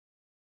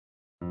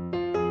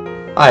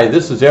Hi,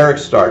 this is Eric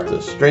Stark, the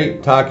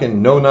straight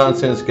talking, no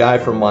nonsense guy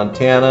from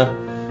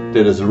Montana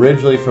that is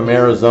originally from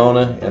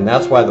Arizona, and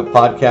that's why the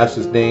podcast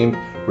is named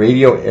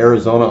Radio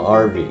Arizona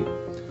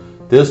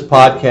RV. This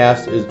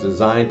podcast is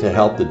designed to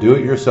help the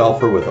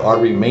do-it-yourselfer with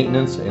RV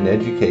maintenance and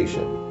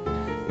education.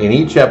 In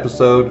each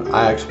episode,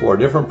 I explore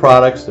different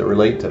products that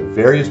relate to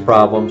various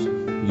problems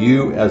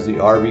you as the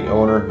RV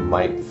owner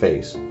might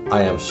face.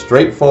 I am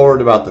straightforward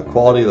about the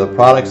quality of the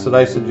products that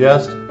I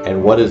suggest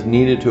and what is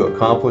needed to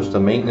accomplish the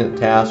maintenance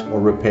task or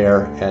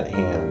repair at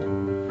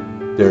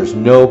hand. There's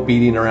no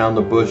beating around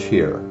the bush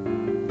here.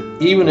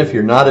 Even if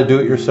you're not a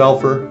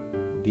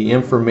do-it-yourselfer, the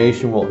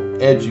information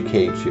will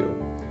educate you.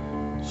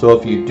 So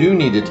if you do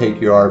need to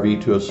take your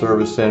RV to a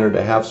service center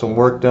to have some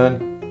work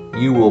done,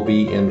 you will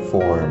be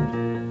informed.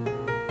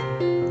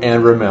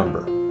 And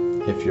remember,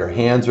 if your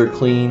hands are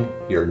clean,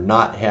 you're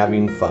not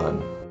having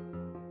fun.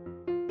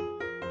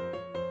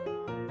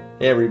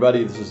 Hey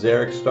everybody, this is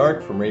Eric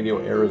Stark from Radio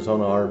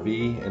Arizona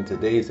RV, and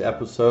today's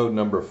episode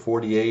number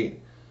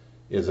 48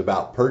 is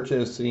about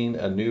purchasing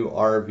a new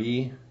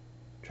RV,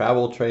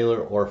 travel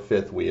trailer, or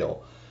fifth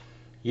wheel.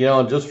 You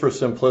know, just for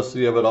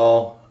simplicity of it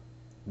all,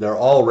 they're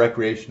all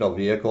recreational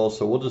vehicles,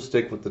 so we'll just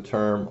stick with the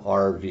term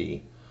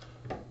RV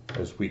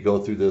as we go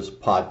through this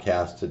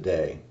podcast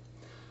today.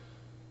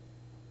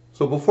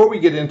 So before we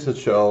get into the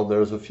show,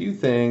 there's a few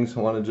things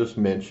I want to just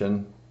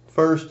mention.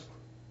 First,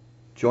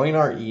 join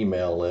our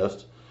email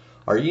list.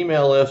 Our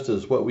email list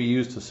is what we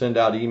use to send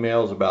out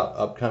emails about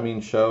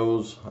upcoming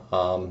shows,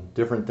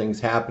 different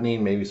things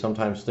happening, maybe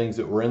sometimes things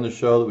that were in the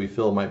show that we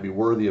feel might be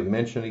worthy of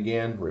mention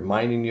again,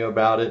 reminding you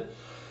about it.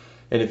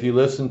 And if you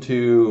listen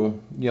to,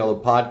 the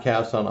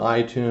podcast on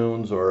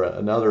iTunes or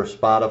another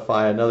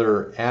Spotify,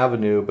 another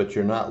avenue, but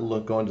you're not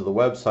going to the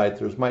website,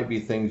 there might be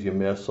things you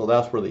missed. So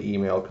that's where the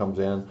email comes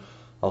in.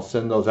 I'll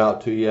send those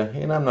out to you,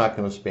 and I'm not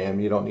going to spam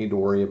you. You don't need to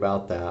worry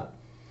about that.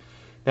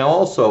 Now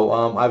also,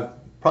 I've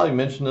probably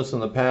mentioned this in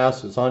the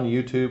past. It's on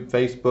YouTube,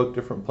 Facebook,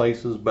 different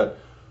places, but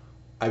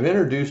I've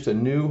introduced a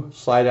new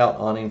slide-out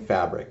awning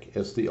fabric.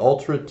 It's the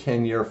Ultra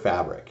 10-year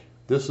fabric.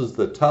 This is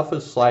the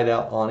toughest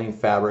slide-out awning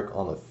fabric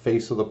on the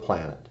face of the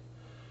planet.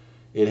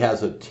 It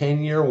has a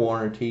 10-year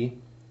warranty.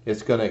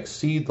 It's going to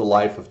exceed the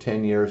life of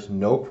 10 years,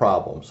 no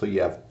problem. So you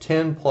have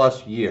 10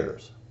 plus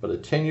years, but a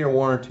 10-year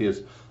warranty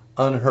is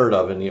unheard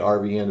of in the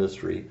RV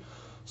industry.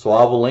 So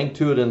I'll have a link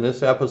to it in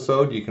this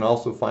episode. You can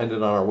also find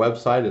it on our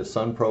website at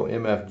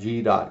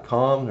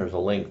sunpromfg.com. There's a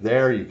link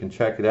there. You can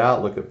check it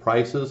out, look at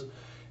prices.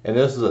 And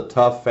this is a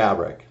tough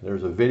fabric.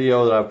 There's a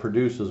video that I've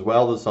produced as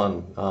well that's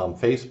on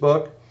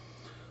Facebook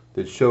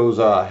that shows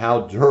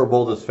how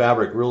durable this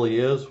fabric really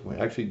is. We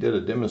actually did a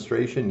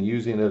demonstration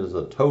using it as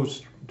a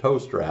toe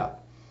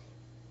strap.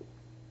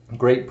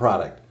 Great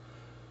product.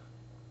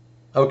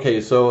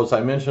 Okay, so as I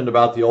mentioned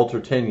about the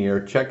Ultra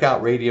 10-year, check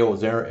out Radio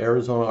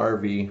Arizona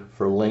RV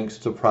for links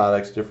to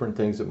products, different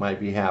things that might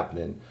be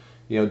happening.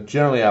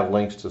 Generally I have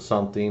links to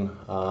something.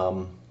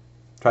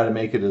 Try to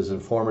make it as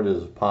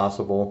informative as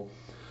possible.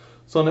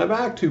 So now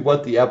back to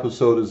what the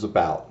episode is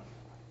about.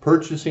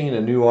 Purchasing a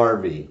new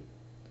RV.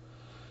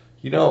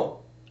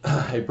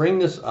 I bring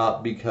this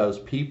up because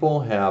people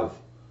have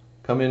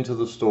come into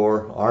the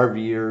store,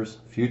 RVers,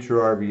 future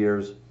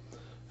RVers,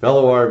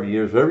 fellow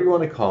RVers, whatever you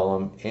want to call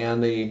them,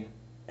 and they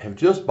have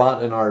just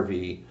bought an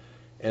RV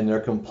and they're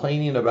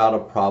complaining about a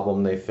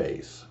problem they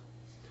face.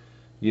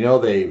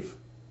 They've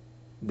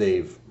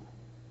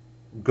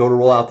go to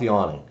roll out the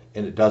awning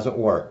and it doesn't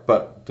work.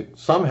 But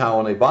somehow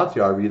when they bought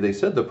the RV, they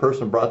said the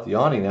person brought the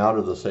awning out,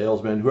 or the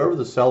salesman, whoever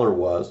the seller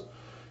was,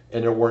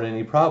 and there weren't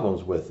any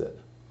problems with it.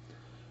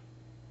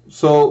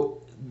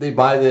 So they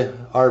buy the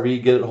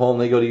RV, get it home,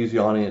 they go to use the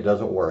awning, it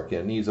doesn't work.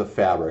 It needs a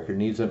fabric, it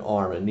needs an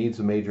arm, it needs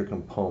a major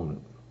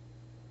component.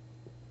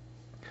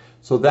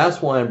 So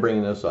that's why I'm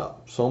bringing this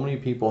up. So many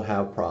people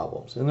have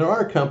problems. And there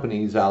are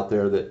companies out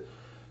there that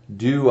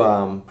do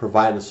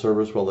provide a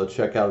service where they'll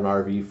check out an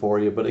RV for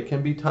you, but it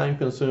can be time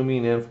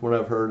consuming, and from what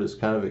I've heard, it's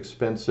kind of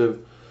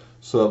expensive.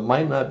 So it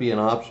might not be an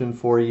option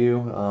for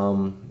you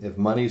if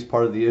money's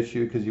part of the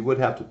issue, because you would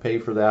have to pay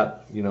for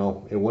that.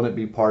 It wouldn't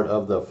be part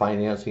of the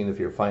financing if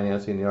you're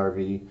financing the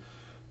RV.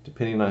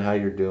 Depending on how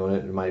you're doing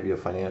it, it might be a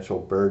financial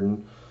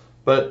burden.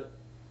 But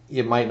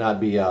it might not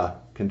be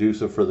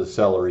conducive for the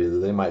seller either.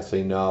 They might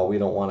say, no, we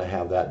don't want to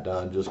have that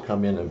done. Just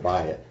come in and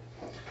buy it.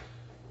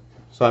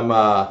 So I'm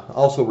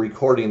also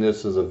recording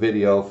this as a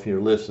video if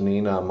you're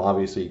listening.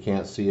 Obviously you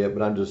can't see it,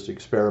 but I'm just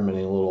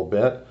experimenting a little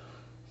bit.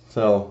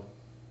 So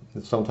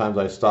sometimes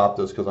I stop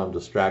this because I'm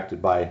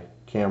distracted by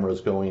cameras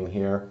going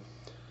here.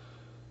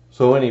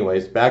 So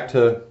anyways, back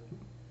to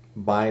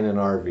buying an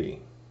RV.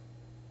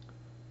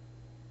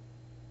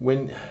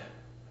 When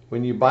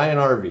you buy an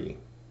RV,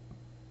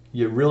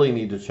 you really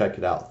need to check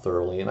it out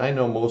thoroughly. And I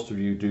know most of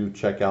you do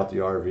check out the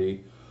RV,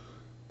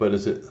 but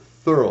is it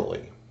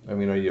thoroughly? I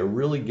mean, are you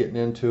really getting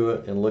into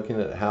it and looking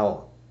at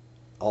how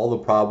all the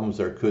problems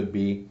there could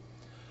be?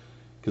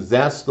 Because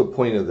that's the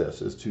point of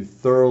this, is to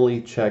thoroughly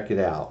check it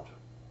out.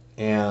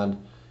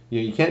 And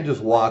you can't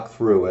just walk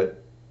through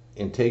it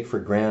and take for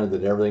granted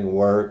that everything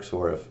works,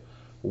 or if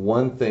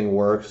one thing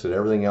works, that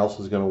everything else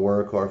is going to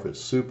work, or if it's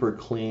super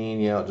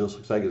clean, it just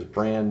looks like it's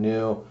brand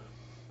new.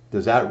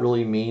 Does that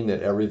really mean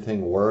that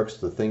everything works?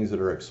 The things that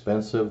are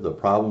expensive, the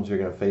problems you're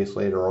going to face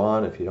later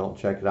on if you don't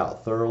check it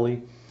out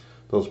thoroughly,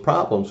 those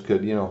problems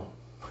could,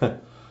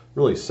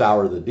 really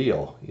sour the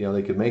deal.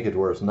 They could make it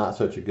where it's not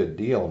such a good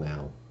deal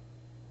now.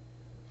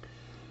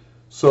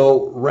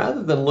 So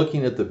rather than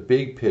looking at the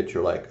big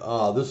picture like,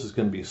 oh, this is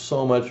going to be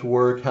so much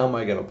work, how am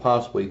I going to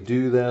possibly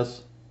do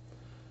this?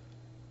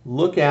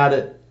 Look at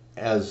it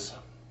as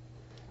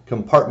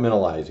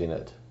compartmentalizing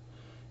it.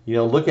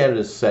 Look at it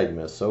as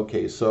segments.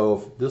 Okay,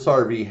 so this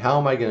RV, how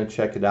am I going to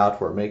check it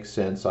out where it makes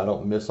sense so I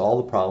don't miss all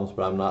the problems,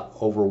 but I'm not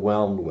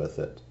overwhelmed with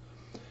it?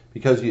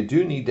 Because you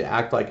do need to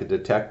act like a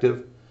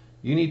detective.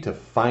 You need to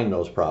find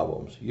those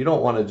problems. You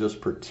don't want to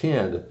just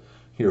pretend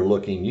you're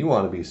looking. You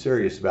want to be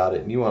serious about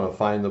it, and you want to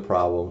find the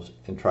problems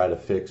and try to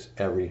fix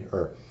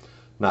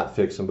not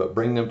fix them, but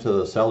bring them to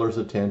the seller's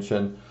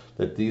attention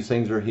that these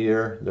things are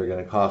here. They're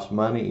going to cost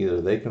money. Either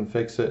they can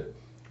fix it,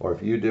 or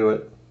if you do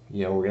it,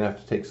 we're going to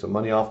have to take some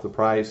money off the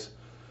price.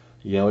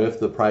 If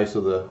the price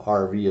of the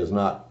RV is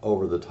not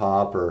over the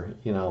top, or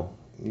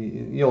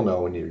you'll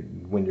know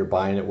when you're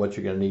buying it what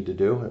you're going to need to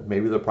do.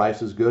 Maybe the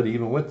price is good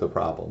even with the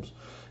problems.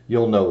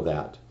 You'll know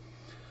that.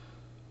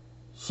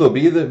 So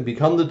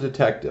become the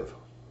detective.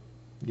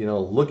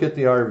 Look at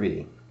the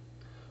RV.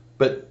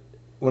 But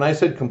when I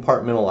said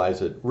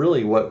compartmentalize it,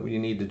 really what you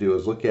need to do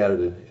is look at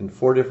it in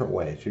 4 different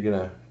ways. You're going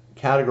to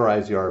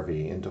categorize the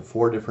RV into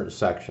 4 different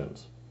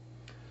sections.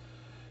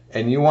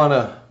 And you want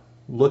to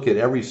look at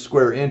every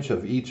square inch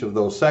of each of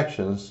those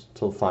sections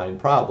to find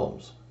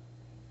problems,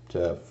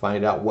 to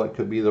find out what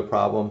could be the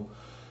problem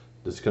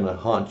that's going to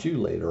haunt you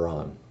later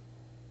on.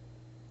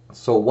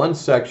 So one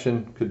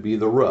section could be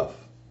the roof.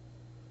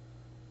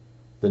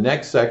 The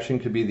next section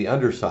could be the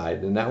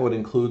underside, and that would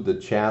include the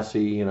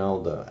chassis,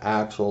 the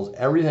axles,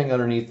 everything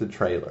underneath the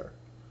trailer.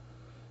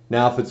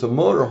 Now, if it's a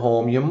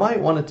motorhome, you might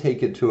want to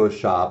take it to a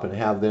shop and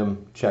have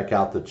them check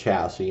out the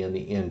chassis and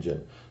the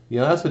engine.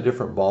 That's a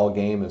different ball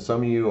game, and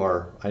some of you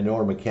are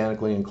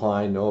mechanically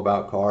inclined, know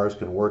about cars,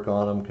 can work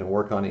on them, can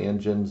work on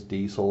engines,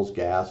 diesels,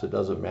 gas, it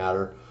doesn't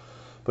matter.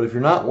 But if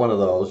you're not one of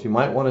those, you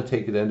might want to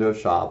take it into a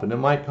shop, and it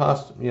might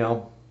cost,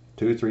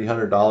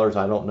 $200-300.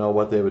 I don't know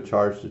what they would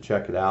charge to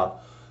check it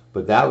out,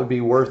 but that would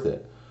be worth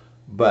it.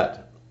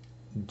 But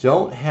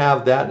don't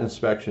have that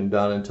inspection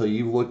done until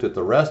you've looked at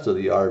the rest of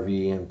the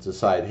RV and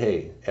decide,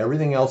 hey,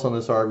 everything else on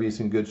this RV is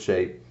in good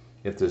shape.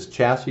 If this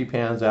chassis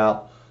pans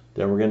out,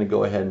 then we're going to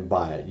go ahead and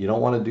buy it. You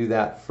don't want to do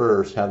that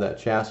first, have that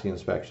chassis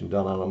inspection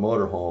done on a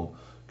motorhome,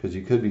 because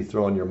you could be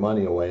throwing your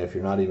money away if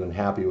you're not even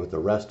happy with the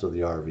rest of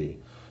the RV.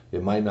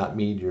 It might not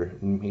meet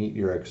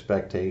your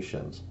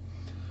expectations.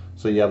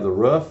 So you have the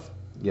roof,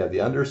 you have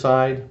the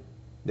underside,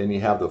 then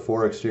you have the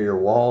 4 exterior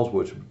walls,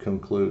 which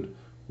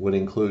would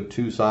include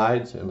 2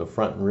 sides in the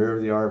front and rear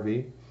of the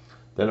RV.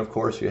 Then, of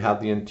course, you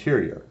have the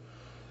interior.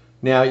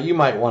 Now, you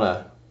might want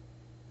to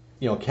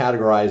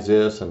categorize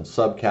this and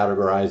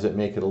subcategorize it,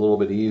 make it a little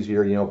bit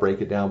easier,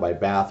 break it down by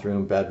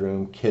bathroom,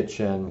 bedroom,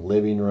 kitchen,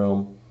 living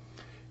room,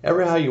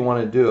 ever how you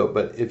want to do it.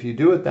 But if you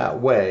do it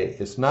that way,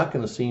 it's not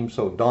going to seem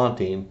so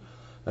daunting,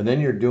 and then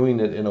you're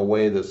doing it in a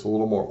way that's a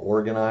little more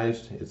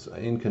organized. It's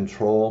in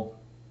control.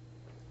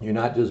 You're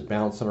not just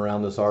bouncing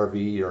around this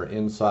RV or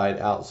inside,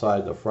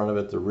 outside, the front of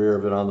it, the rear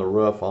of it, on the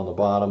roof, on the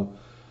bottom.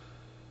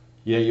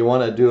 You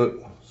want to do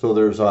it so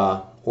there's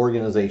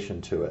organization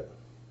to it.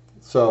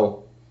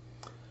 So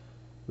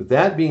with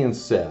that being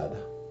said,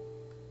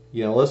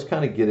 let's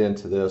kind of get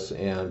into this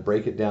and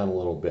break it down a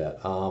little bit.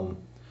 And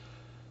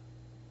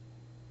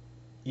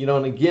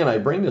again, I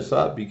bring this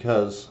up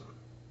because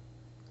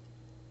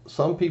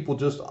some people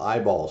just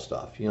eyeball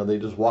stuff. They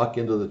just walk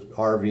into the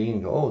RV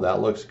and go, oh, that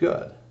looks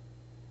good.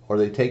 Or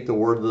they take the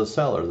word of the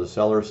seller. The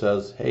seller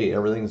says, hey,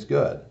 everything's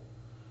good.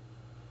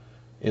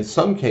 In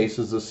some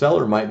cases, the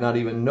seller might not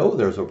even know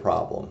there's a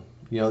problem.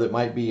 That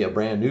might be a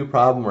brand new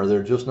problem, or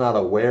they're just not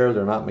aware,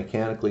 they're not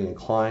mechanically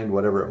inclined,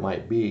 whatever it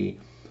might be.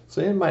 So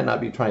they might not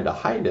be trying to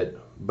hide it,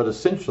 but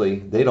essentially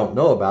they don't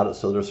know about it,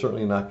 so they're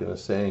certainly not going to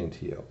say anything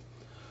to you.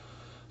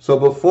 So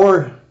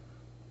before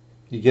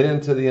you get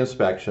into the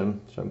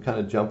inspection, so I'm kind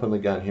of jumping the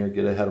gun here,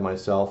 get ahead of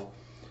myself.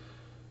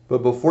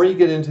 But before you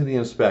get into the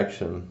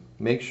inspection,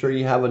 make sure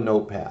you have a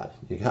notepad.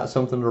 You got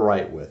something to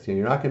write with.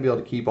 You're not going to be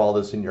able to keep all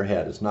this in your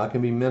head. It's not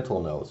going to be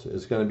mental notes.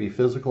 It's going to be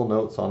physical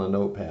notes on a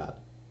notepad.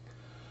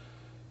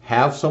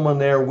 Have someone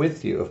there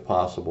with you if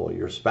possible,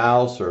 your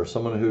spouse or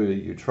someone who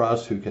you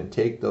trust who can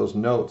take those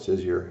notes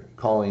as you're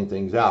calling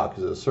things out,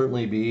 because it'll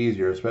certainly be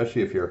easier,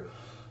 especially if you're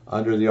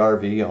under the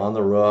RV, on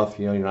the roof,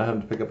 you're not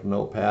having to pick up a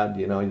notepad,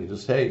 you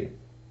just, hey,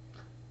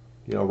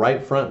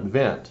 right front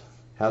vent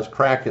has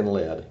crack in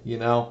lid,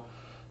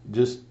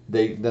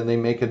 then they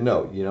make a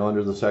note,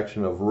 under the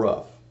section of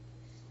roof.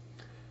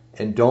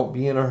 And don't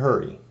be in a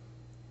hurry.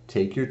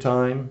 Take your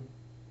time.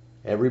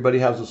 Everybody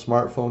has a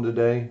smartphone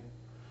today.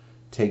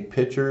 Take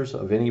pictures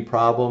of any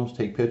problems.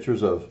 Take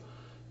pictures of,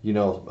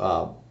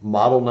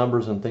 model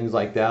numbers and things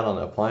like that on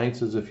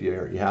appliances. If you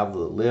have the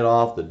lid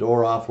off, the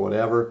door off,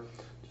 whatever,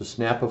 Just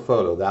snap a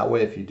photo. That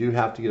way, if you do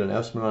have to get an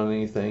estimate on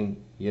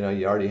anything, you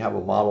already have a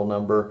model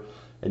number,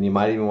 and you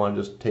might even want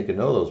to just take a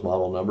note of those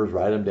model numbers,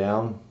 write them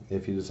down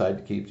if you decide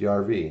to keep the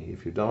RV.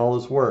 If you've done all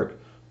this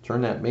work, turn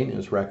that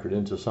maintenance record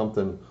into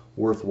something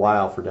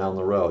worthwhile for down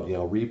the road.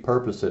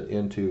 Repurpose it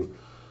into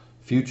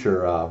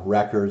future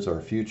records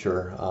or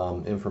future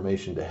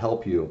information to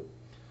help you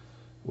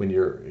when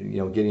you're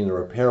getting the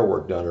repair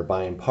work done or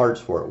buying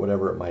parts for it,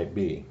 whatever it might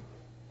be.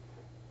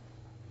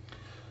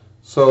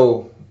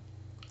 So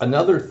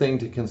another thing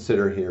to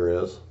consider here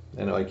is,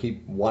 and I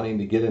keep wanting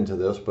to get into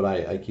this, but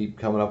I keep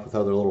coming up with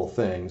other little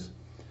things.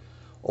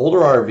 Older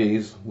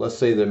RVs, let's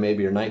say that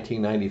maybe you're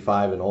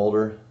 1995 and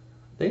older,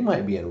 they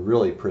might be in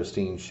really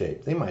pristine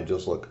shape. They might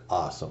just look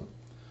awesome.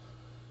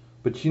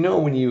 But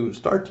when you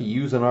start to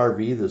use an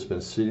RV that's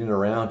been sitting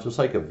around just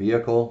like a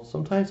vehicle,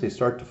 sometimes they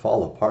start to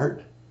fall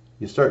apart.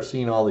 You start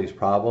seeing all these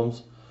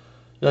problems.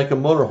 Like a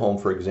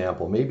motorhome, for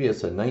example. Maybe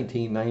it's a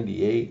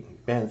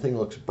 1998. Man, the thing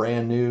looks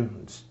brand new.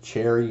 It's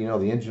cherry.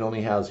 The engine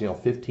only has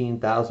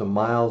 15,000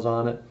 miles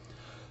on it.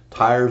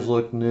 Tires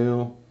look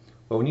new.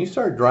 But when you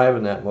start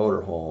driving that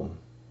motorhome,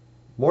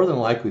 more than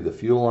likely the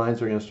fuel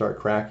lines are going to start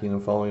cracking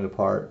and falling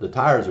apart. The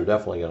tires are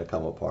definitely going to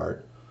come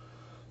apart.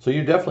 So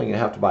you're definitely going to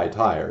have to buy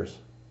tires.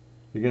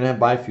 You're going to have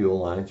to buy fuel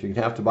lines. You're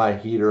going to have to buy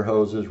heater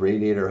hoses,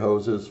 radiator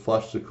hoses,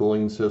 flush the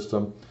cooling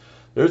system.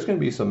 There's going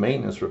to be some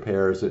maintenance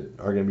repairs that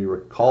are going to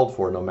be called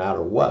for no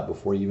matter what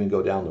before you even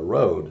go down the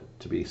road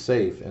to be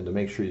safe and to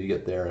make sure you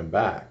get there and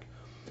back.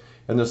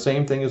 And the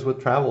same thing is with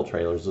travel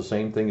trailers. The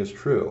same thing is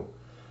true.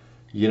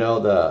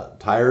 The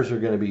tires are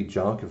going to be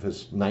junk if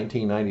it's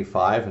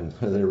 1995 and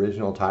the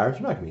original tires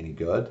are not going to be any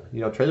good.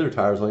 Trailer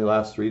tires only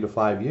last 3 to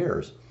 5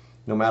 years,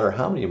 no matter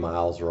how many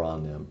miles are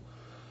on them.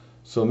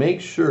 So make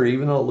sure,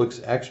 even though it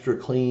looks extra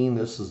clean,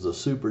 this is the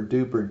super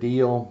duper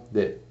deal,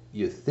 that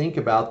you think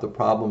about the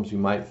problems you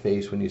might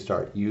face when you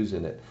start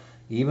using it.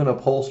 Even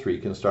upholstery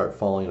can start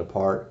falling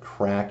apart,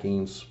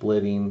 cracking,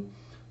 splitting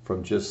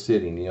from just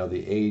sitting.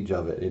 The age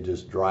of it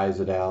just dries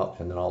it out,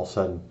 and then all of a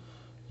sudden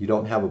you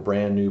don't have a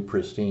brand new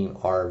pristine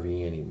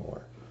RV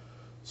anymore.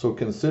 So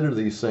consider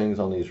these things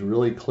on these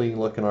really clean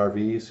looking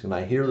RVs, and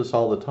I hear this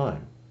all the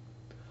time.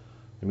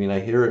 I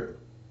hear it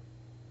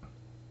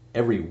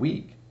every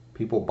week.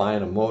 People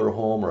buying a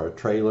motorhome or a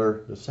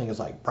trailer, this thing is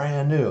like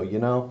brand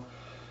new,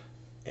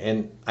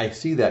 And I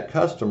see that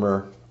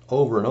customer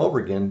over and over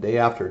again, day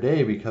after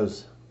day,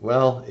 because,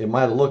 it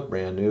might have looked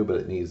brand new, but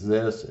it needs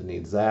this, it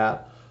needs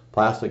that.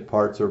 Plastic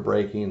parts are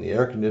breaking, the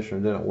air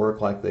conditioner didn't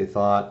work like they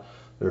thought,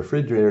 the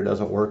refrigerator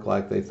doesn't work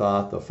like they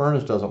thought, the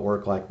furnace doesn't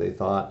work like they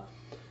thought,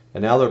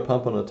 and now they're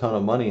pumping a ton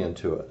of money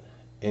into it.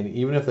 And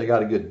even if they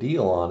got a good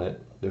deal on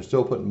it, they're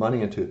still putting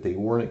money into it they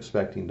weren't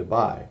expecting to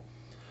buy.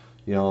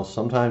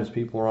 Sometimes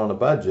people are on a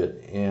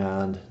budget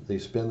and they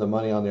spend the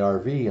money on the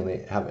RV and they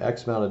have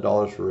X amount of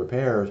dollars for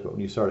repairs, but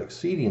when you start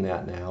exceeding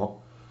that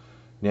now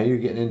you're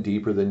getting in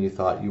deeper than you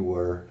thought you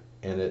were,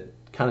 and it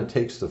kind of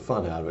takes the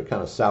fun out of it,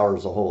 kind of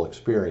sours the whole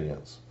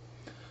experience.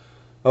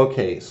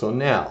 Okay, so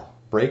now,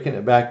 breaking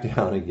it back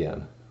down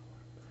again.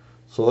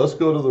 So let's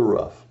go to the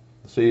roof.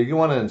 So you're going to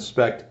want to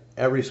inspect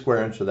every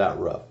square inch of that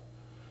roof.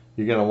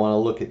 You're going to want to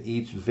look at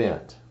each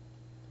vent,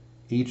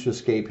 each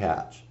escape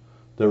hatch,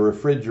 the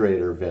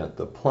refrigerator vent,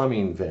 the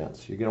plumbing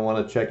vents. You're going to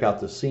want to check out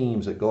the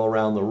seams that go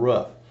around the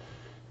roof.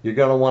 You're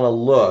going to want to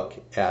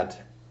look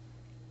at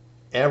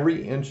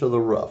every inch of the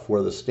roof,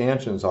 where the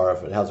stanchions are,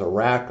 if it has a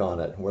rack on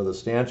it, where the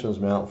stanchions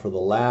mount for the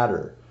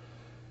ladder.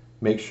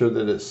 Make sure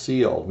that it's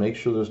sealed. Make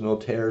sure there's no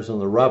tears in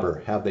the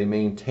rubber. Have they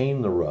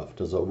maintained the roof?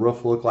 Does the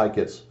roof look like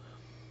it's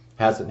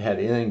hasn't had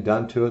anything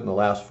done to it in the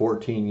last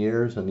 14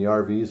 years and the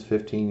RV is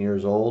 15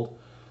 years old?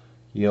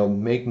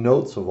 Make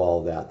notes of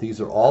all that.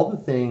 These are all the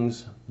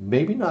things,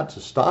 maybe not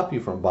to stop you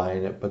from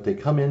buying it, but they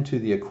come into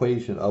the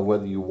equation of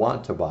whether you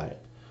want to buy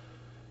it.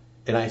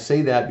 And I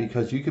say that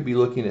because you could be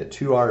looking at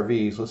two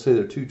RVs, let's say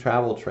they're two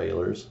travel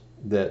trailers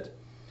that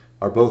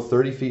are both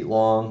 30 feet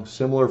long,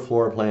 similar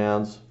floor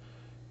plans,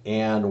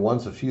 and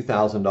one's a few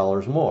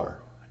 $1,000s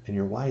more.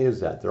 And why is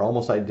that? They're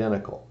almost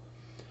identical.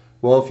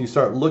 Well, if you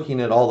start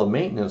looking at all the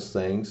maintenance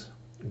things,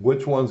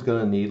 which one's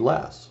going to need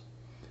less?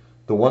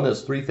 The one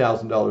that's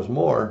 $3,000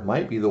 more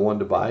might be the one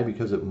to buy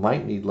because it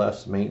might need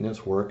less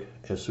maintenance work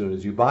as soon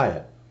as you buy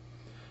it.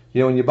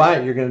 When you buy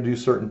it, you're going to do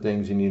certain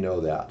things, and you know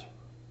that.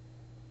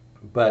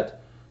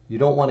 But you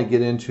don't want to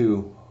get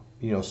into,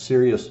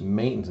 serious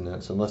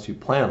maintenance unless you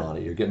plan on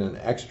it. You're getting an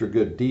extra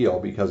good deal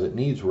because it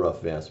needs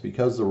roof vents,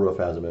 because the roof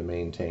hasn't been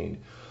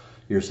maintained.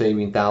 You're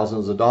saving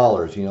thousands of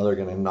dollars. They're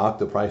going to knock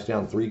the price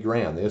down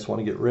 $3,000. They just want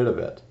to get rid of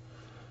it.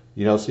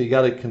 So you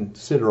got to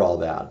consider all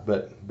that.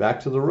 But back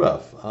to the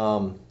roof.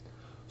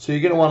 So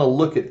you're going to want to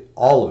look at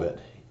all of it,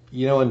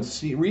 and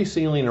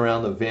resealing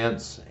around the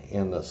vents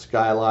and the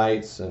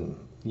skylights and,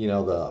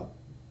 the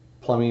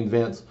plumbing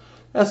vents.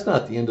 That's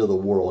not the end of the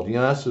world.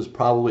 That's just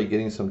probably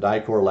getting some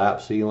Dicor lap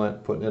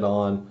sealant, putting it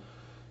on,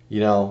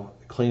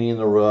 cleaning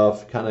the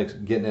roof, kind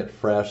of getting it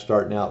fresh,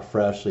 starting out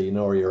fresh so you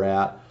know where you're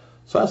at.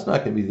 So that's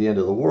not going to be the end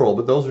of the world,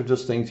 but those are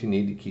just things you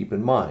need to keep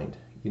in mind.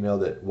 you know,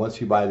 that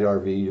once you buy the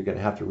RV, you're going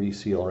to have to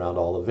reseal around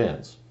all the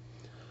vents.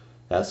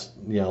 That's,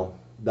 you know,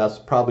 that's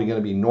probably going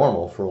to be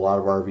normal for a lot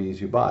of RVs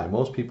you buy.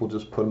 Most people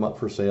just put them up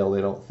for sale.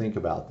 They don't think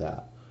about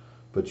that.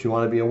 But you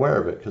want to be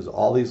aware of it, because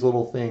all these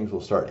little things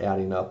will start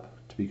adding up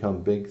to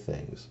become big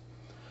things.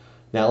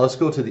 Now let's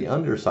go to the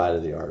underside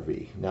of the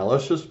RV. Now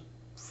let's just,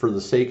 for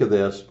the sake of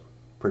this,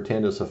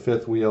 pretend it's a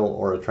fifth wheel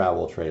or a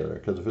travel trailer.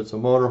 Because if it's a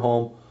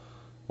motorhome,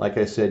 like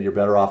I said, you're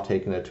better off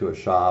taking it to a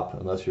shop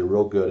unless you're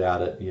real good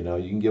at it. You know,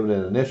 you can give it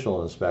an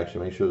initial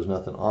inspection, make sure there's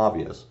nothing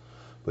obvious.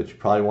 But you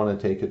probably want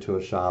to take it to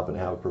a shop and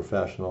have a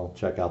professional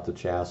check out the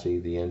chassis,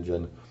 the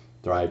engine,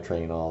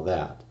 drivetrain, all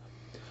that.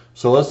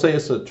 So let's say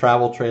it's a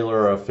travel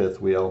trailer or a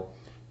fifth wheel.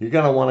 You're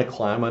going to want to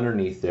climb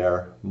underneath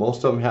there.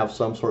 Most of them have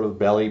some sort of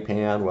belly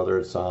pan, whether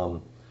it's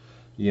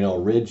you know,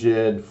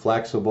 rigid,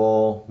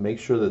 flexible. Make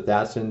sure that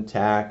that's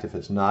intact. If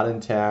it's not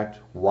intact,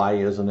 why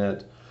isn't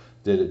it?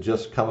 Did it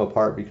just come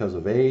apart because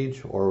of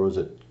age, or is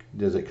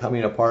it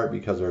coming apart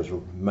because there's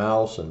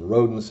mouse and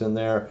rodents in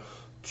there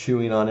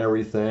chewing on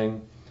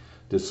everything?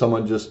 Did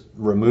someone just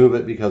remove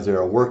it because they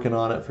were working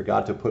on it,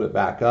 forgot to put it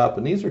back up?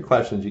 And these are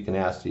questions you can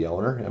ask the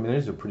owner. I mean,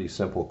 these are pretty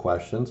simple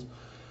questions.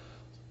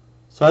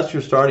 So that's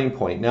your starting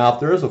point. Now, if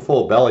there is a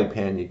full belly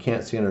pan you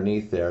can't see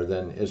underneath there,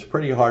 then it's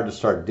pretty hard to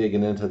start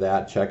digging into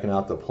that, checking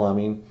out the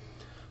plumbing.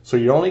 So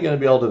you're only going to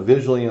be able to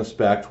visually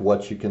inspect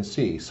what you can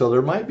see. So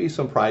there might be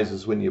some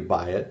prizes when you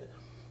buy it,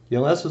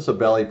 unless it's a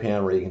belly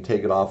pan where you can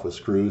take it off with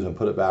screws and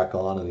put it back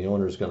on, and the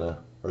owner's going to,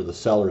 or the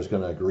seller's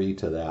going to agree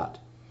to that.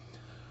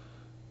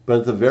 But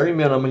at the very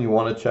minimum, you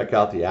want to check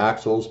out the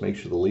axles, make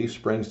sure the leaf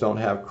springs don't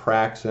have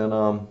cracks in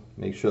them,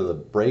 make sure the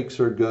brakes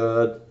are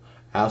good.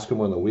 Ask them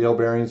when the wheel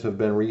bearings have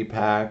been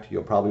repacked.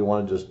 You'll probably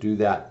want to just do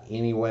that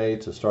anyway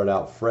to start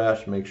out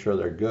fresh, make sure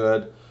they're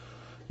good.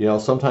 You know,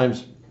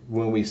 sometimes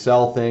when we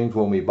sell things,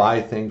 when we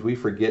buy things, we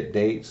forget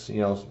dates.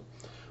 You know,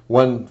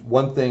 one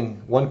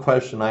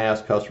question I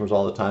ask customers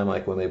all the time,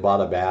 like when they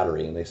bought a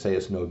battery and they say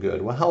it's no good.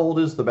 Well, how old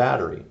is the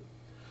battery?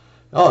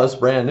 Oh, it's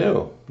brand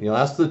new. You know,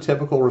 that's the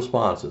typical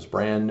response. It's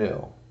brand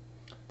new.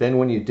 Then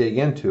when you dig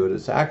into it,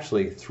 it's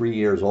actually 3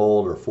 years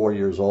old or 4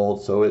 years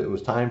old, so it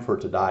was time for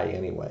it to die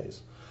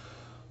anyways.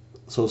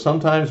 So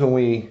sometimes when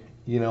we,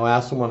 you know,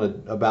 ask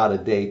someone about a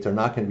date, they're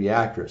not going to be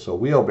accurate. So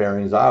wheel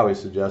bearings, I always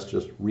suggest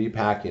just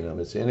repacking them.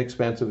 It's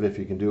inexpensive if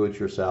you can do it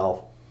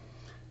yourself.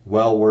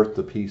 Well worth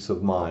the peace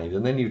of mind.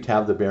 And then you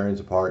have the bearings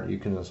apart, you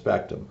can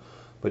inspect them.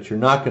 But you're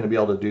not going to be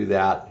able to do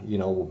that, you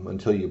know,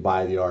 until you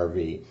buy the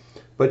RV.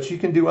 But you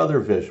can do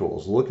other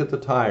visuals. Look at the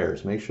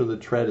tires. Make sure the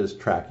tread is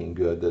tracking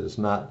good, that it's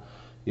not,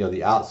 you know,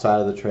 the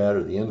outside of the tread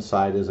or the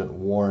inside isn't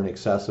worn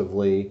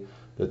excessively,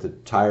 that the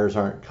tires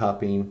aren't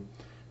cupping.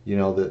 You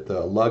know, that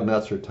the lug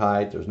nuts are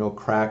tight, there's no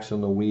cracks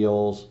in the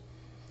wheels.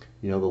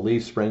 You know, the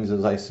leaf springs,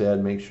 as I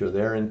said, make sure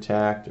they're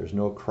intact, there's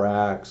no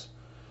cracks.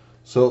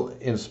 So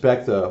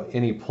inspect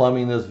any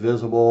plumbing that's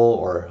visible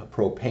or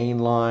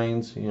propane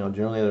lines. You know,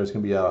 generally there's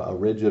going to be a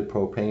rigid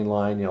propane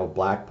line, you know,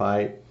 black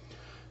pipe.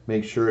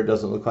 Make sure it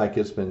doesn't look like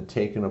it's been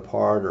taken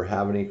apart or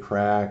have any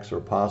cracks or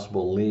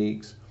possible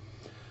leaks.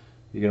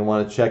 You're going to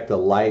want to check the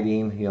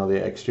lighting, you know,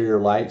 the exterior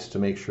lights to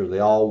make sure they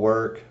all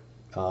work.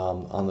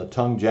 On the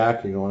tongue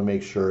jack, you're going to want to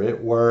make sure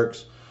it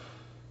works.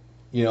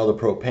 You know, the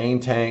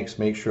propane tanks,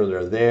 make sure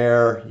they're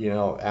there. You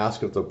know,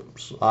 ask if the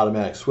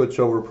automatic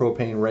switchover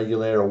propane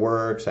regulator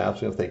works. Ask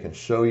them if they can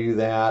show you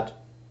that.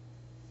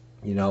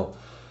 You know,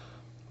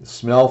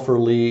 smell for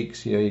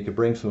leaks. You know, you could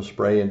bring some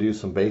spray and do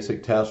some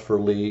basic tests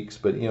for leaks.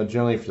 But, you know,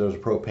 generally if there's a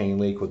propane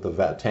leak with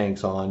the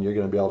tanks on, you're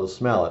going to be able to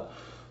smell it.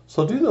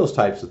 So do those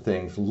types of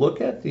things. Look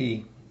at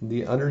the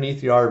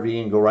underneath the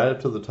RV and go right up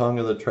to the tongue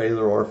of the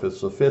trailer, or if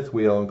it's a fifth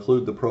wheel,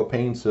 include the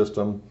propane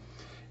system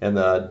and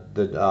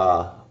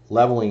the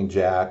leveling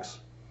jacks,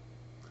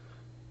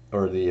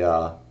 or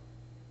the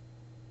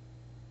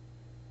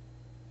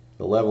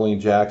leveling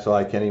jacks. Oh,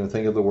 I can't even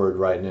think of the word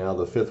right now.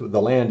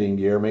 The landing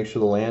gear. Make sure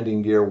the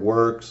landing gear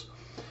works.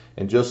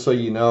 And just so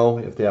you know,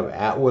 if they have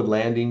Atwood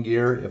landing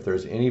gear, if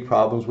there's any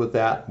problems with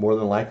that, more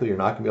than likely you're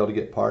not going to be able to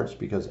get parts,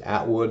 because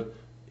Atwood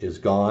is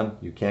gone.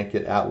 You can't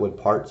get Atwood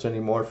parts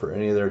anymore for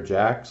any of their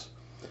jacks.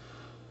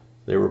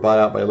 They were bought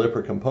out by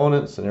Lippert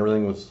Components, and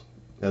everything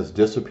has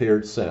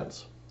disappeared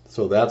since.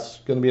 So that's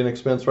going to be an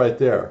expense right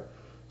there. A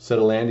set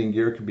of landing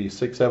gear could be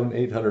 $600,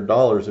 $700,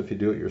 $800 if you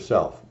do it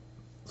yourself.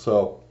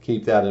 So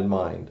keep that in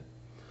mind.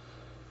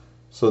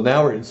 So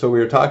now we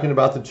were talking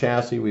about the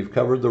chassis. We've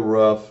covered the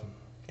roof,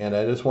 and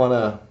I just want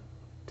to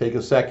take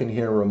a second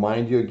here and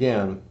remind you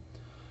again.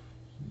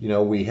 You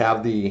know, we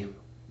have the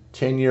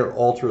 10-year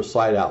Ultra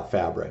slide out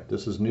fabric.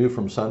 This is new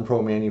from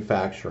Sunpro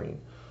Manufacturing.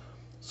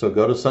 So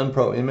go to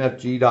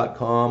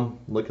sunpromfg.com,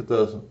 look at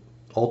the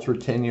Ultra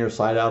 10-year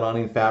slide out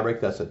awning fabric.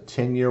 That's a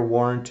 10-year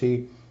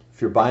warranty. If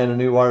you're buying a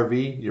new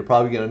RV, you're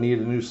probably going to need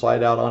a new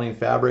slide out awning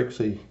fabric.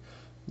 So, you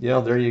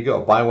know, there you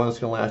go. Buy one that's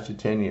going to last you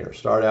 10 years.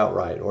 Start out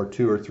right, or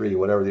 2 or 3,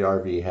 whatever the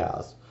RV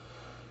has.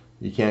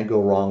 You can't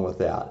go wrong with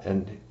that.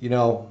 And, you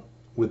know,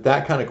 with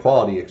that kind of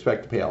quality, you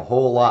expect to pay a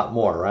whole lot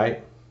more,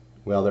 right?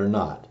 Well, they're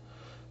not.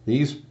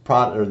 These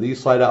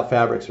slide out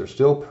fabrics are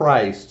still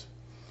priced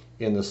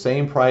in the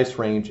same price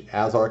range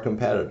as our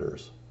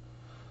competitors.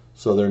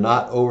 So they're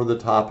not over the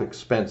top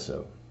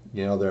expensive.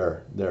 You know,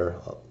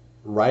 they're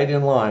right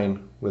in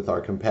line with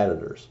our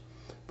competitors.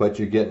 But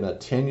you're getting a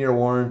 10-year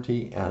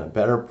warranty and a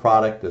better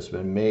product that's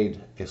been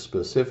made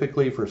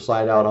specifically for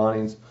slide out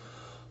awnings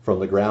from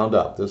the ground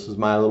up. This is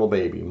my little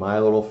baby, my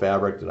little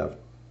fabric that I've,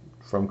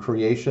 from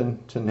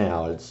creation to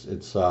now. It's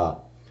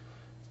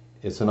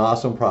an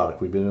awesome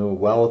product. We've been doing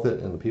well with it,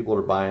 and the people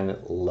that are buying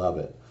it love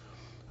it.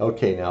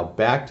 Okay, now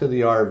back to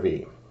the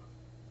RV.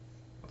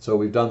 So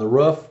we've done the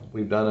roof,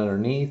 we've done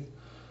underneath.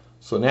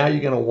 So now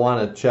you're going to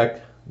want to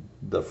check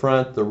the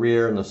front, the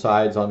rear, and the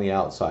sides on the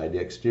outside, the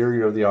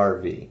exterior of the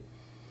RV.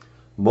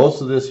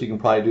 Most of this you can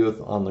probably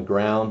do on the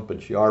ground,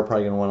 but you are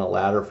probably going to want a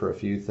ladder for a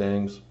few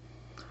things.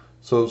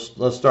 So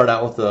let's start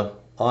out with the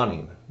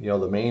awning, you know,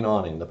 the main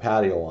awning, the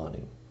patio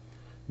awning.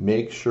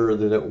 Make sure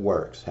that it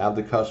works. Have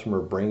the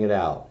customer bring it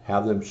out.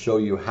 Have them show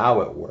you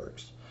how it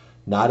works.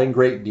 Not in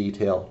great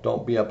detail.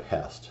 Don't be a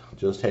pest.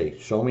 Just, hey,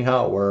 show me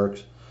how it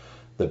works,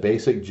 the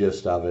basic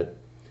gist of it.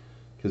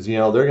 Because, you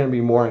know, they're going to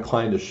be more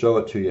inclined to show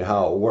it to you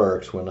how it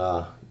works when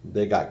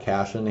they got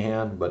cash in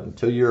hand. But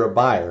until you're a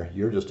buyer,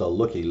 you're just a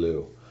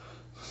looky-loo.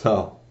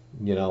 So,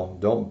 you know,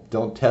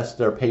 don't test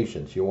their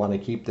patience. You want to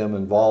keep them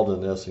involved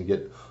in this and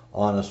get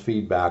honest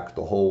feedback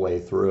the whole way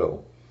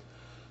through.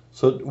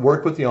 So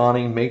work with the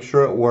awning, make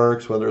sure it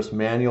works, whether it's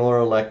manual or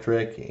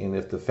electric, and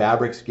if the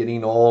fabric's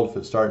getting old, if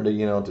it's starting to,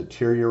 you know,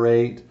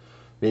 deteriorate,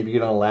 maybe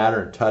get on a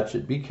ladder and touch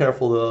it. Be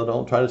careful though,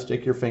 don't try to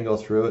stick your finger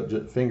through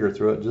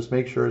it. Just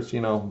make sure it's,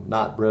 you know,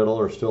 not brittle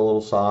or still a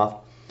little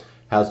soft,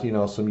 has, you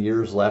know, some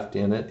years left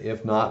in it.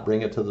 If not,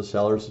 bring it to the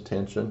seller's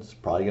attention. It's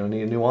probably going to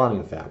need a new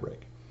awning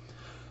fabric.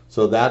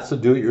 So that's a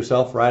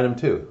do-it-yourself item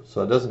too.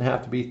 So it doesn't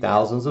have to be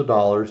thousands of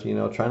dollars. You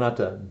know, try not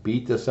to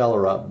beat the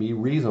seller up. Be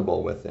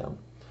reasonable with them.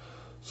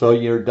 So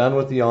you're done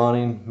with the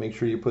awning. Make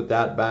sure you put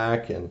that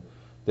back, and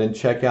then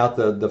check out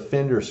the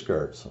fender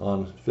skirts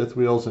on fifth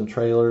wheels and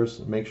trailers.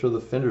 Make sure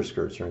the fender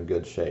skirts are in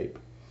good shape.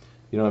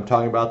 You know, I'm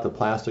talking about the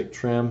plastic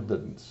trim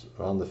that's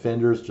on the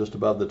fenders just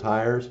above the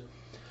tires.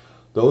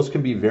 Those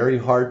can be very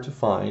hard to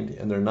find,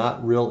 and they're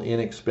not real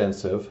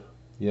inexpensive.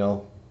 You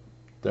know,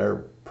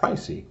 they're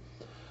pricey.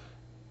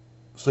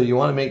 So you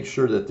want to make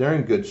sure that they're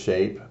in good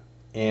shape.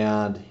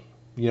 And,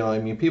 you know, I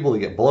mean, people that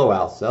get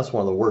blowouts, that's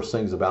one of the worst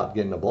things about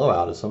getting a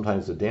blowout is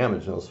sometimes the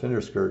damage in those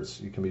fender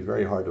skirts. You can be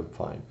very hard to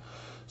find.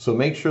 So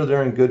make sure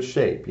they're in good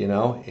shape, you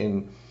know.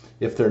 And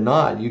if they're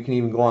not, you can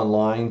even go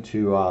online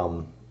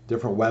to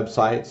different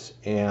websites,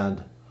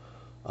 and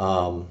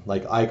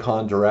like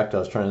Icon Direct, I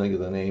was trying to think of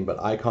the name,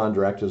 but Icon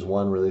Direct is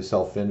one where they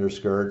sell fender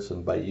skirts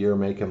and by year,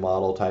 make, and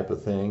model type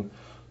of thing.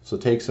 So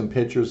take some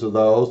pictures of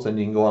those, then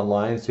you can go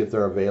online and see if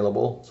they're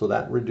available. So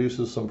that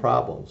reduces some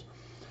problems.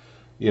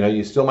 You know,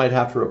 you still might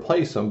have to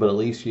replace them, but at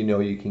least you know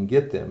you can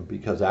get them,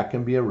 because that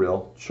can be a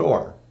real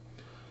chore.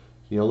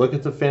 You know, look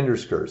at the fender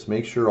skirts.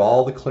 Make sure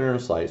all the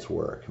clearance lights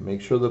work.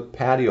 Make sure the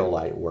patio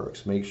light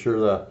works. Make sure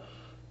the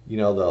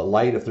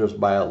light, if there's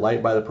a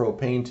light by the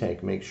propane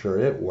tank, make sure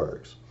it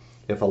works.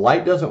 If a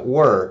light doesn't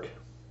work,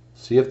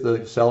 see if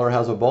the seller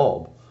has a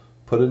bulb.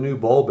 Put a new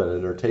bulb in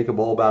it, or take a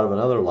bulb out of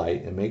another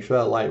light and make sure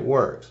that light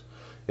works.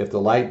 If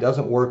the light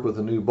doesn't work with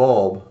a new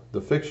bulb,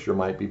 the fixture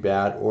might be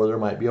bad, or there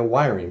might be a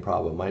wiring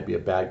problem. It might be a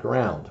bad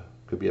ground.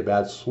 Could be a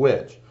bad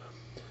switch.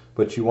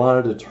 But you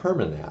want to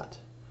determine that.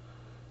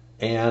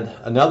 And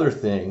another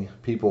thing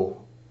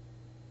people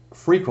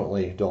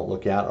frequently don't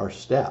look at are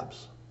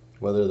steps,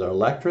 whether they're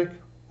electric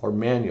or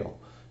manual.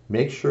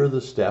 Make sure the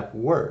step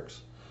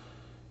works.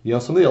 You know,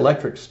 some of the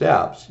electric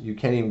steps, you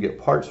can't even get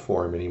parts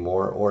for them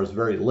anymore, or it's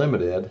very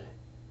limited,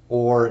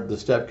 or the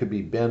step could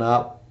be bent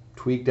up,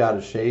 tweaked out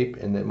of shape,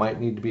 and it might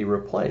need to be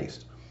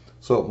replaced.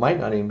 So it might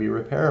not even be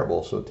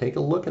repairable. So take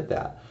a look at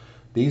that.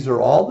 These are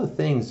all the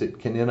things that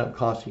can end up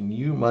costing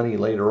you money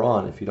later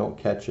on if you don't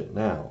catch it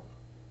now.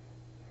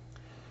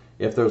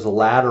 If there's a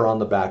ladder on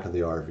the back of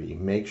the RV,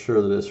 make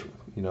sure that it's,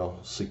 you know,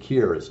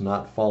 secure, it's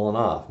not falling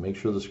off. Make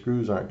sure the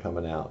screws aren't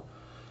coming out.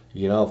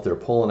 You know, if they're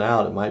pulling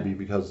out, it might be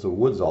because the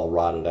wood's all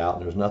rotted out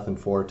and there's nothing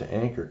for it to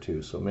anchor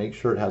to. So make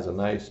sure it has a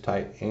nice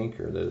tight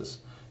anchor that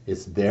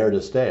it's there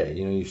to stay.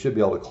 You know, you should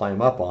be able to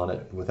climb up on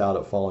it without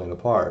it falling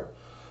apart.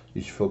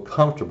 You should feel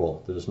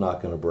comfortable that it's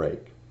not going to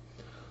break.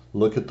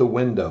 Look at the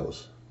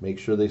windows. Make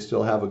sure they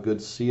still have a good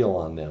seal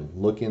on them.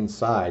 Look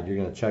inside. You're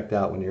going to check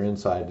that when you're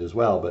inside as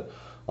well. But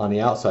on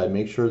the outside,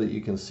 make sure that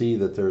you can see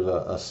that there's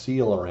a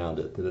seal around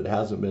it, that it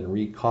hasn't been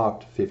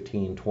recaulked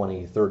 15,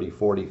 20, 30,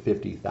 40,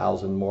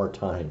 50,000 more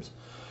times.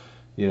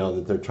 You know,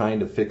 that they're trying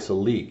to fix a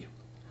leak.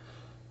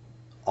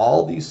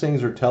 All these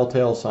things are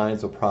telltale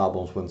signs of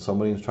problems when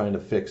somebody's trying to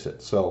fix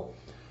it. So,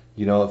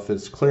 you know, if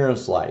it's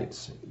clearance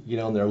lights, you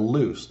know, and they're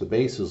loose, the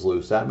base is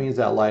loose, that means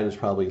that light is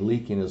probably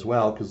leaking as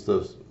well, because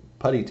the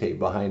putty tape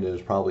behind it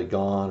is probably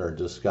gone or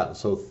just gotten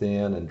so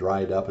thin and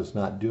dried up it's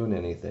not doing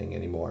anything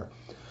anymore.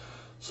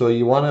 So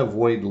you want to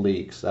avoid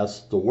leaks.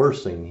 That's the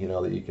worst thing, you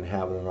know, that you can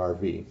have in an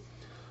RV.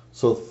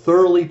 So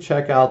thoroughly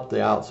check out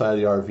the outside of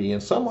the RV. In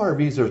some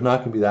RVs, there's not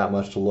going to be that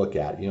much to look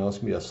at. It's going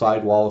to be a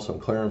sidewall with some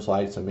clearance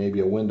lights and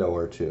maybe a window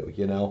or two,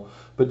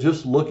 But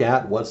just look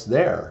at what's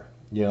there.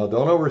 Don't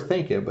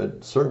overthink it,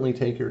 but certainly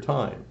take your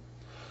time.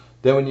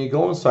 Then when you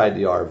go inside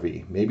the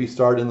RV, maybe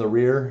start in the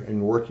rear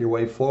and work your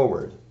way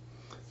forward.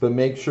 But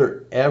make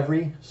sure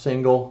every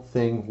single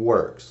thing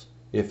works.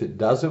 If it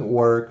doesn't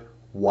work,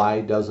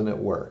 why doesn't it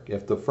work?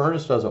 If the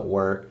furnace doesn't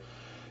work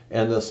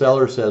and the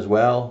seller says,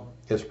 well,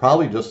 it's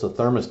probably just the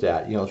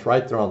thermostat, it's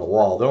right there on the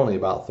wall, they're only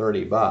about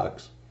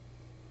 $30.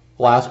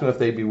 Well, ask them if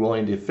they'd be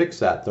willing to fix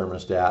that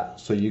thermostat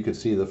so you could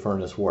see the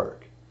furnace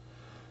work.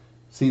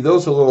 See,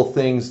 those are little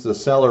things the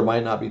seller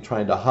might not be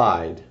trying to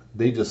hide.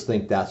 They just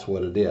think that's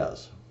what it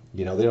is.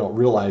 They don't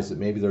realize that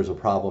maybe there's a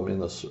problem in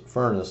the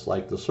furnace,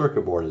 like the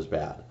circuit board is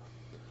bad.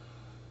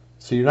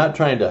 So you're not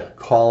trying to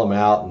call them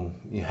out and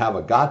you have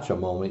a gotcha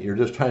moment. You're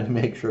just trying to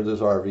make sure this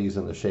RV is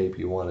in the shape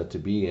you want it to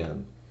be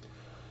in.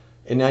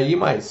 And now you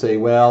might say,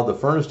 well, the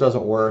furnace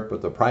doesn't work,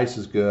 but the price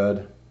is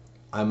good.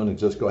 I'm going to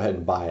just go ahead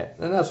and buy it.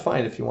 And that's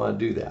fine if you want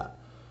to do that.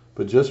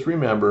 But just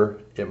remember,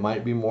 it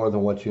might be more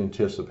than what you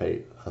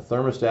anticipate. A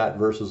thermostat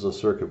versus a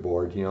circuit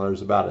board,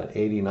 there's about an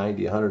 $80,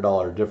 $90,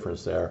 $100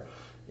 difference there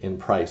in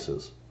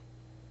prices.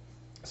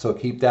 So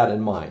keep that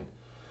in mind.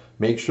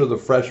 Make sure the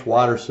fresh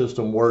water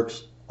system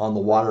works on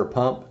the water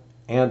pump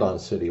and on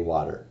city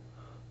water.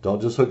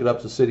 Don't just hook it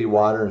up to city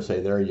water and say,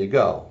 there you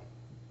go.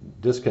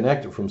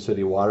 Disconnect it from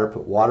city water,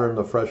 put water in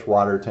the fresh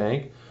water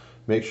tank,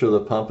 make sure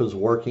the pump is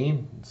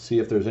working, see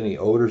if there's any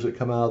odors that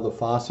come out of the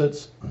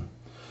faucets.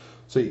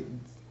 So you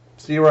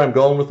see where I'm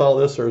going with all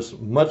this? There's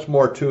much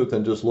more to it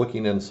than just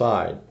looking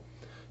inside.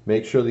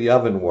 Make sure the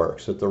oven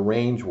works, that the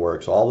range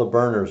works, all the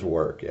burners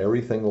work,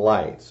 everything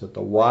lights, that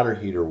the water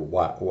heater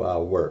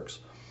works.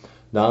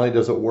 Not only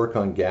does it work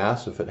on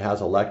gas, if it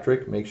has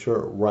electric, make sure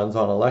it runs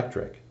on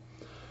electric.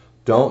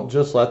 Don't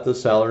just let the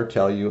seller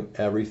tell you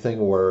everything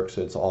works,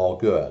 it's all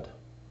good.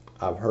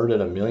 I've heard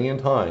it a million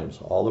times,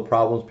 all the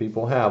problems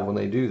people have when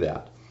they do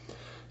that.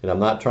 And I'm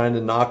not trying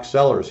to knock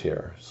sellers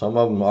here. Some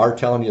of them are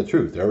telling you the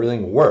truth.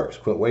 Everything works.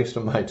 Quit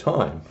wasting my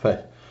time.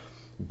 But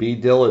be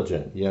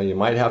diligent. You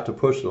might have to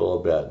push it a little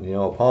bit.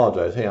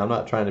 Apologize. Hey, I'm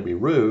not trying to be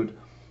rude.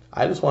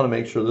 I just want to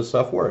make sure this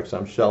stuff works.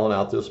 I'm shelling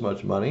out this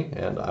much money,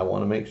 and I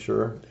want to make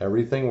sure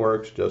everything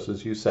works just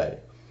as you say.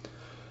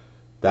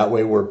 That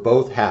way we're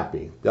both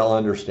happy. They'll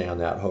understand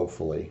that,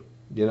 hopefully.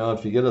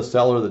 If you get a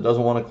seller that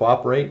doesn't want to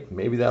cooperate,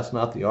 maybe that's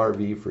not the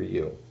RV for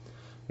you.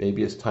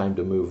 Maybe it's time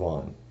to move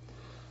on.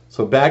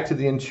 So back to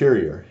the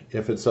interior.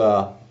 If it's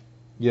a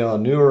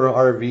newer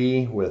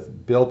RV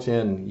with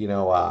built-in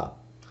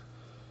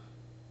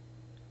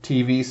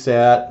TV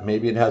set,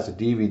 maybe it has a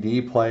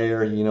DVD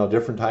player,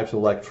 different types of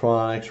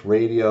electronics,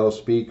 radio,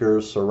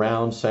 speakers,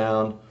 surround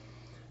sound.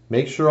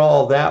 Make sure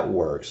all that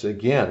works.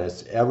 Again,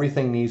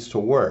 everything needs to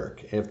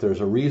work. If there's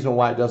a reason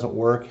why it doesn't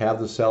work, have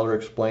the seller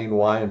explain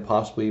why and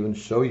possibly even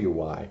show you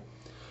why.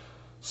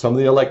 Some of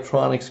the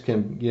electronics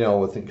can,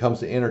 when it comes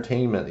to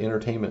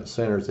entertainment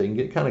centers, they can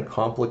get kind of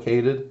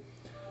complicated.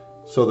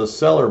 So the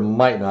seller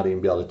might not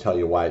even be able to tell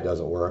you why it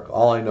doesn't work.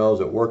 All I know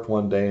is it worked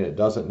one day and it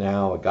doesn't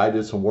now. A guy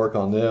did some work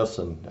on this,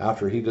 and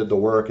after he did the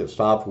work, it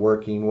stopped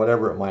working,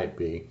 whatever it might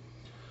be.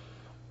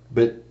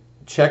 But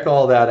check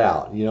all that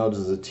out.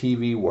 Does the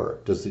TV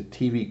work? Does the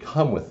TV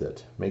come with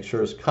it? Make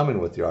sure it's coming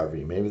with the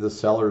RV. Maybe the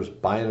seller's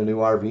buying a new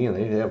RV and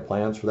they have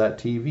plans for that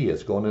TV.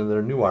 It's going in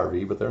their new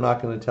RV, but they're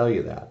not going to tell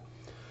you that.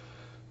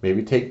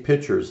 Maybe take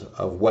pictures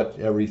of what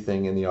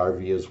everything in the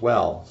RV as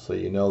well, so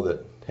you know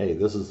that, hey,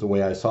 this is the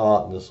way I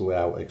saw it and this is the way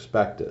I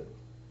expect it.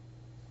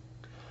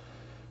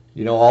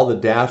 All the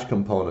dash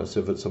components,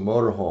 if it's a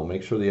motorhome,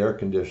 make sure the air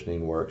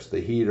conditioning works, the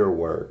heater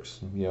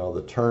works,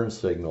 the turn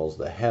signals,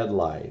 the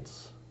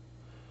headlights.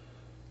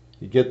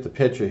 You get the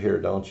picture here,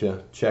 don't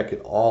you? Check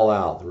it all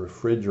out. The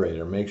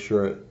refrigerator, make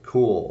sure it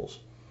cools.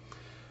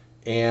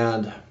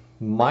 And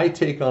my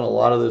take on a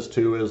lot of this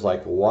too is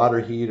like a water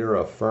heater,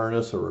 a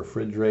furnace, a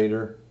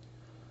refrigerator.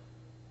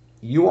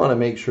 You want to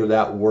make sure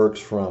that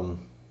works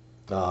from,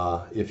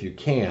 if you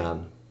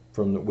can,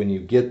 from when you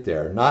get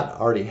there. Not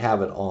already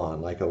have it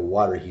on, like a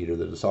water heater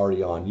that is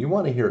already on. You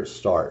want to hear it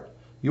start.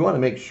 You want to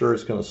make sure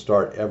it's going to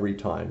start every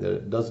time, that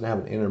it doesn't have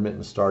an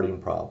intermittent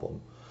starting problem.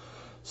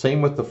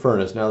 Same with the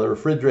furnace. Now the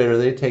refrigerator,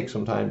 they take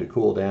some time to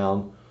cool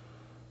down.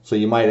 So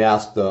you might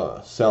ask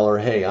the seller,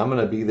 hey, I'm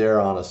going to be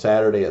there on a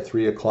Saturday at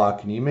 3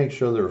 o'clock. Can you make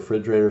sure the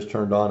refrigerator's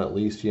turned on at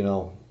least,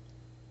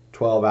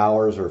 12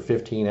 hours or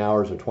 15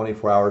 hours or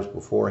 24 hours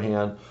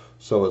beforehand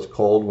so it's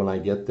cold when I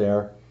get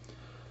there?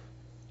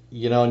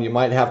 And you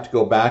might have to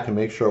go back and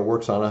make sure it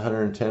works on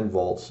 110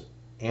 volts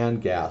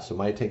and gas. It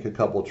might take a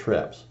couple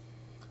trips.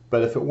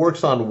 But if it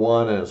works on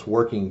one and it's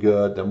working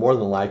good, then more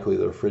than likely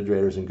the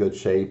refrigerator's in good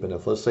shape. And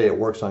if, let's say, it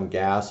works on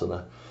gas and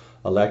the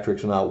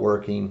electric's not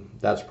working,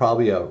 that's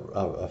probably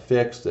a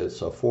fix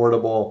that's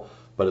affordable,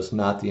 but it's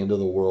not the end of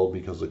the world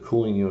because the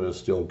cooling unit is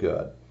still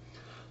good.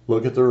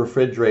 Look at the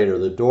refrigerator,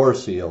 the door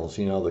seals,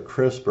 the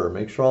crisper.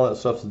 Make sure all that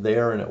stuff's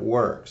there and it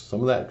works.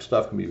 Some of that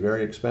stuff can be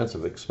very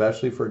expensive,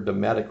 especially for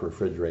Dometic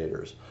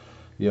refrigerators.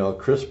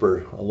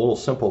 crisper, a little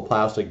simple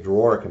plastic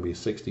drawer can be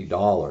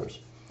 $60.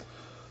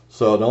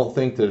 So don't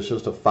think that it's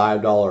just a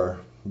 $5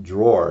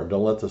 drawer.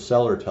 Don't let the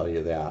seller tell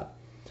you that.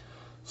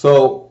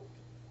 So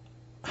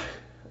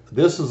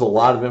this is a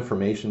lot of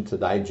information to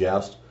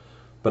digest,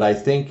 but I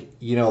think,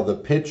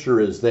 the picture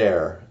is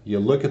there. You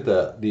look at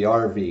the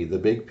RV, the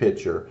big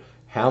picture.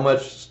 How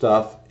much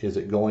stuff is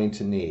it going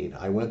to need?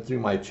 I went through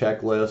my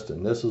checklist,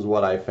 and this is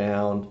what I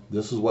found.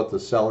 This is what the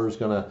seller's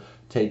going to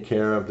take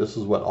care of. This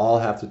is what I'll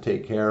have to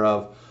take care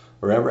of,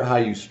 or ever how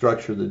you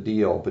structure the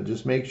deal. But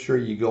just make sure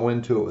you go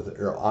into it with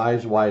your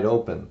eyes wide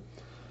open.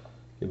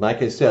 And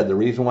like I said, the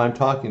reason why I'm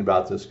talking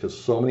about this, because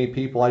so many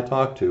people I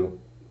talk to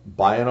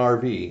buy an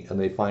RV and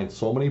they find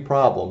so many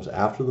problems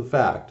after the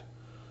fact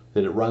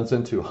that it runs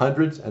into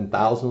hundreds and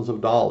thousands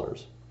of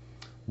dollars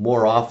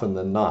more often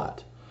than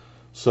not.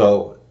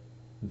 So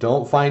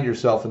don't find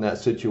yourself in that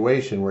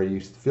situation where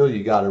you feel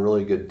you got a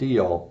really good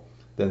deal,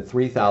 then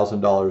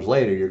 $3,000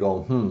 later you're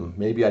going,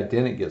 maybe I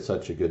didn't get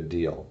such a good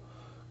deal.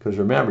 Because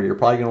remember, you're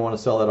probably going to want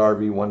to sell that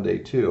RV one day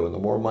too, and the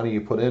more money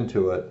you put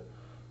into it,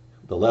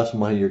 the less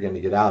money you're going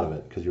to get out of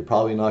it, because you're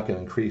probably not going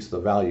to increase the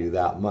value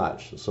that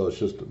much. So it's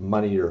just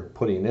money you're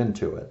putting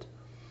into it.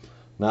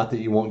 Not that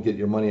you won't get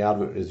your money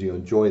out of it as you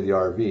enjoy the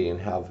RV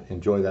and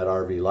enjoy that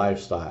RV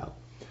lifestyle.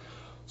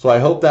 So I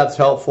hope that's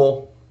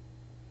helpful.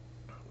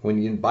 When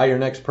you buy your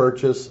next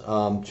purchase,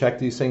 check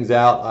these things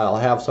out. I'll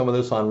have some of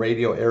this on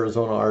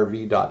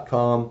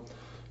radioarizonarv.com.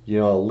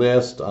 A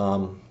list.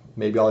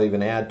 Maybe I'll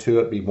even add to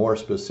it, be more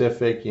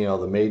specific,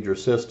 the major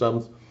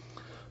systems.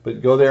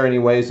 But go there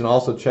anyways, and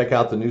also check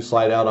out the new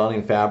slide-out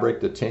awning fabric,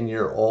 the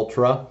 10-year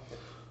Ultra.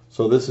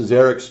 So this is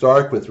Eric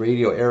Stark with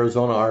Radio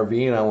Arizona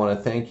RV, and I want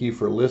to thank you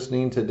for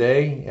listening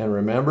today. And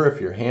remember,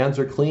 if your hands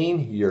are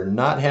clean, you're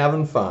not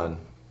having fun.